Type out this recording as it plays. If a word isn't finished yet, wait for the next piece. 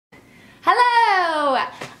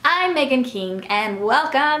I'm Megan King and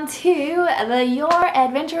welcome to the Your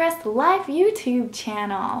Adventurous Life YouTube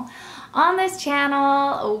channel. On this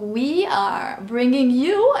channel, we are bringing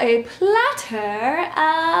you a platter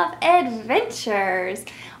of adventures.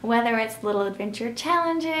 Whether it's little adventure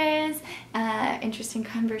challenges, interesting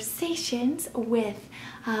conversations with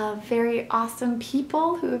very awesome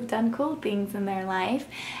people who have done cool things in their life,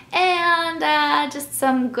 and just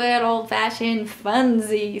some good old-fashioned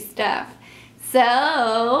funsy stuff.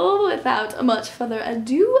 So, without much further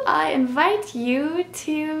ado, I invite you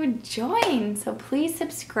to join. So please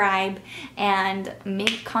subscribe and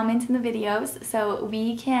make comments in the videos so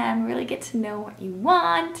we can really get to know what you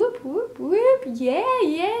want. Whoop, whoop, whoop. Yeah,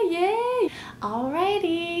 yeah, yeah.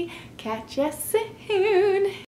 Alrighty, catch you soon.